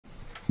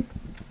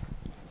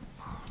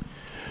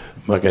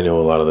Mike, I know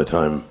a lot of the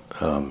time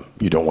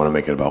you don't want to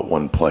make it about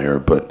one player,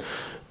 but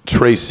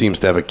Trace seems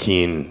to have a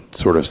keen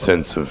sort of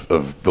sense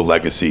of the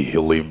legacy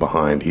he'll leave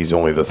behind. He's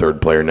only the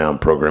third player now in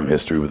program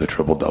history with a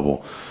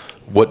triple-double.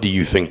 What do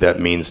you think that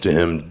means to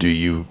him? Did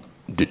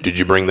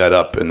you bring that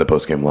up in the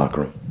postgame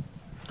locker room?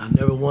 I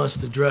never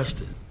once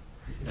addressed it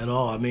at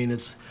all. I mean,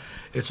 it's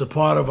a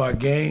part of our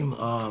game.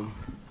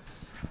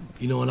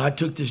 When I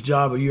took this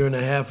job a year and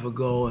a half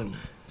ago and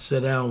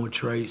sat down with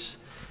Trace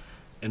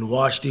and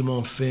watched him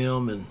on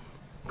film and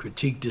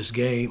critiqued this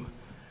game,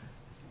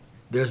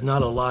 there's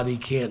not a lot he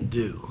can't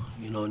do.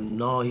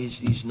 No,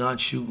 he's not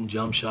shooting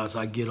jump shots.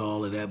 I get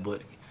all of that,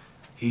 but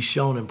he's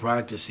shown in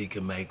practice he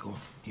can make them.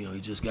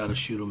 He just got to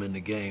shoot them in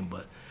the game.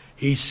 But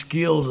he's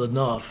skilled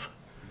enough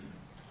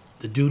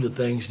to do the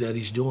things that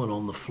he's doing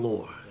on the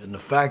floor. And the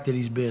fact that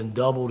he's been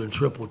doubled and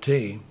triple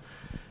teamed,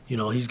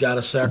 he's got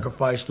to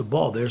sacrifice the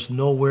ball. There's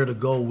nowhere to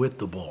go with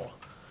the ball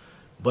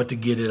but to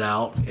get it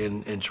out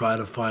and try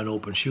to find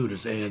open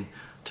shooters. And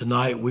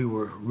tonight we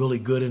were really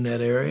good in that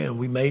area, and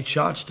we made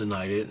shots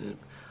tonight.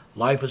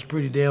 Life is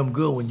pretty damn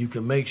good when you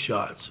can make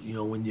shots,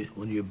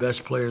 when your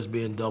best player is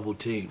being double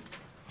teamed.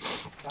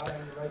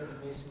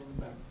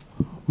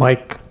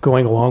 Mike,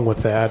 going along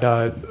with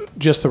that,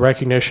 just the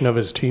recognition of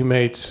his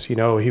teammates, he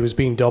was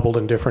being doubled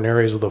in different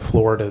areas of the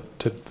floor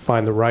to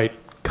find the right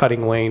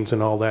cutting lanes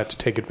and all that to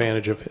take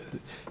advantage of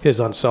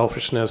his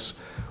unselfishness.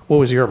 What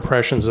was your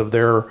impressions of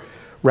their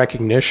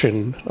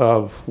recognition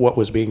of what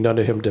was being done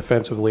to him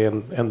defensively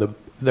and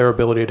their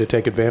ability to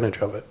take advantage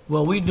of it?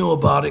 Well, we knew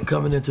about it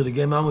coming into the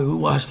game. I mean, we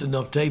watched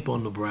enough tape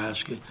on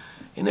Nebraska,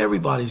 and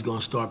everybody's going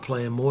to start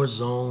playing more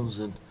zones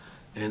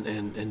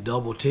and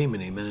double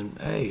teaming him. And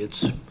hey,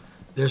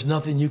 there's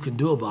nothing you can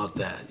do about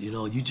that.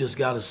 You just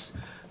got to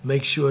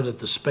make sure that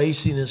the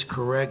spacing is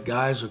correct,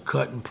 guys are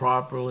cutting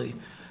properly,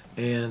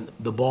 and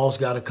the ball's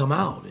got to come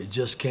out. It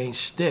just can't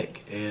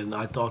stick. And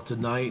I thought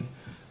tonight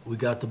we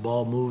got the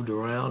ball moved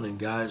around, and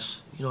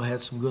guys,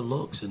 had some good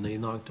looks, and they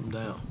knocked them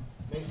down.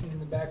 Mason in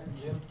the back from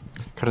Jim.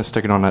 Kind of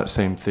sticking on that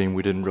same theme,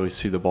 we didn't really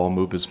see the ball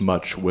move as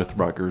much with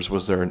Rutgers.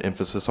 Was there an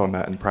emphasis on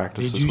that in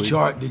practice this week?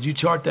 Did you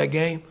chart that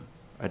game?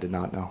 I did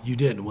not know. You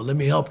didn't. Well, let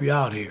me help you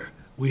out here.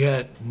 We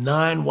had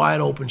 9 wide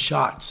open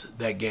shots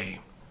that game,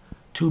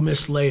 2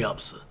 missed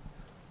layups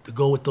to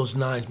go with those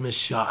 9 missed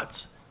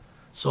shots.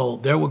 So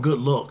there were good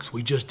looks.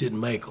 We just didn't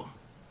make them.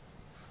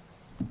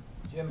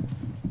 Jim.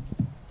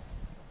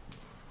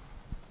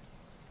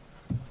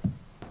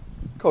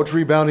 Coach,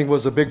 rebounding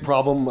was a big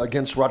problem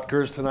against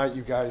Rutgers tonight.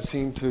 You guys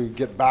seemed to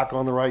get back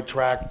on the right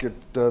track.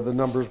 The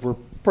numbers were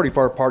pretty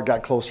far apart,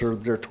 got closer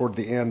there toward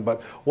the end.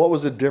 But what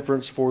was the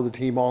difference for the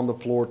team on the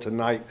floor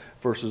tonight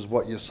versus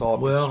what you saw?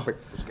 Well,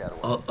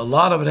 a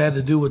lot of it had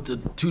to do with the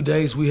 2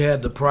 days we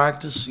had to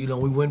practice. We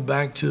went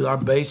back to our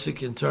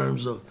basic in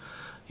terms of,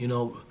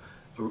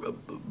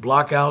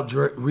 block out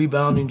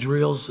rebounding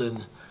drills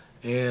and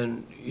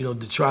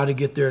to try to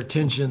get their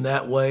attention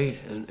that way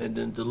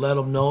and to let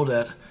them know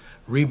that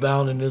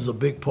rebounding is a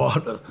big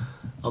part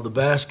of the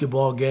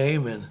basketball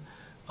game. And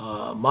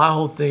my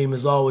whole theme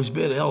has always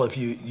been, if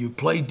you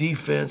play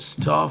defense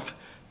tough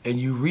and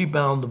you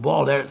rebound the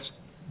ball, that's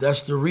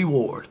the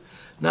reward.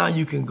 Now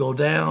you can go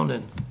down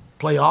and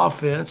play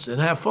offense and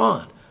have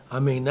fun.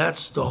 I mean,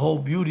 that's the whole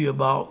beauty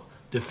about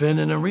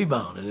defending and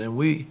rebounding. And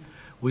we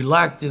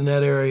lacked in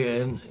that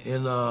area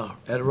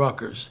at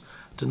Rutgers.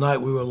 Tonight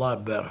we were a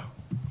lot better.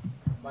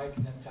 Mike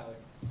and then Tyler.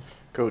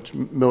 Coach,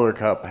 Miller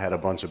Cup had a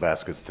bunch of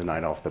baskets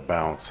tonight off the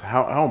bounce.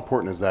 How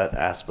important is that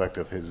aspect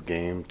of his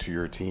game to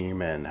your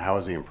team, and how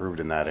has he improved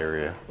in that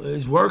area? Well,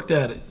 he's worked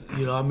at it.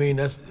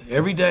 That's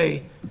every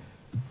day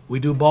we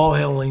do ball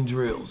handling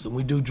drills, and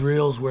we do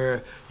drills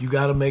where you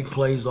got to make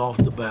plays off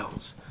the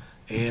bounce.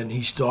 And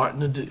he's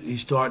starting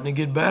to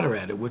get better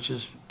at it, which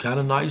is kind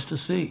of nice to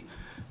see.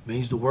 It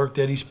means the work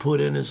that he's put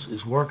in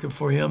is working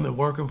for him and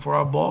working for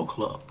our ball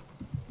club.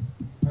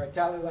 All right,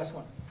 Tyler, last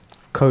one.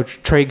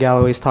 Coach Trey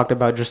Galloway's talked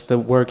about just the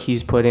work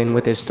he's put in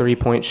with his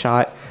three-point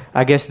shot.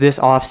 I guess this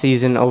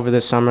offseason, over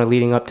the summer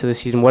leading up to the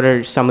season, what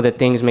are some of the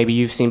things maybe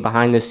you've seen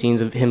behind the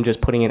scenes of him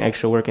just putting in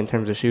extra work in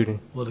terms of shooting?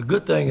 Well, the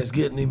good thing is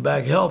getting him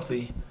back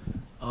healthy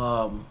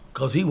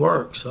because he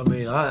works. I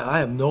mean, I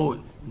have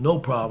no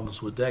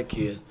problems with that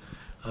kid.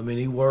 I mean,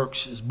 he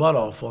works his butt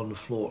off on the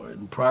floor.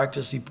 In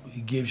practice, he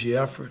gives you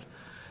effort,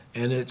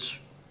 and it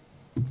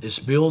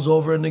spills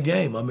over in the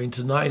game. I mean,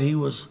 tonight he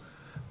was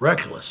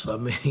reckless. I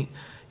mean,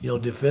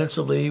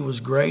 defensively he was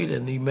great,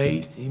 and he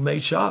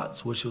made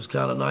shots, which was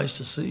kind of nice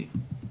to see.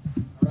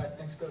 All right,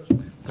 thanks, Coach.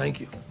 Thank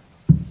you.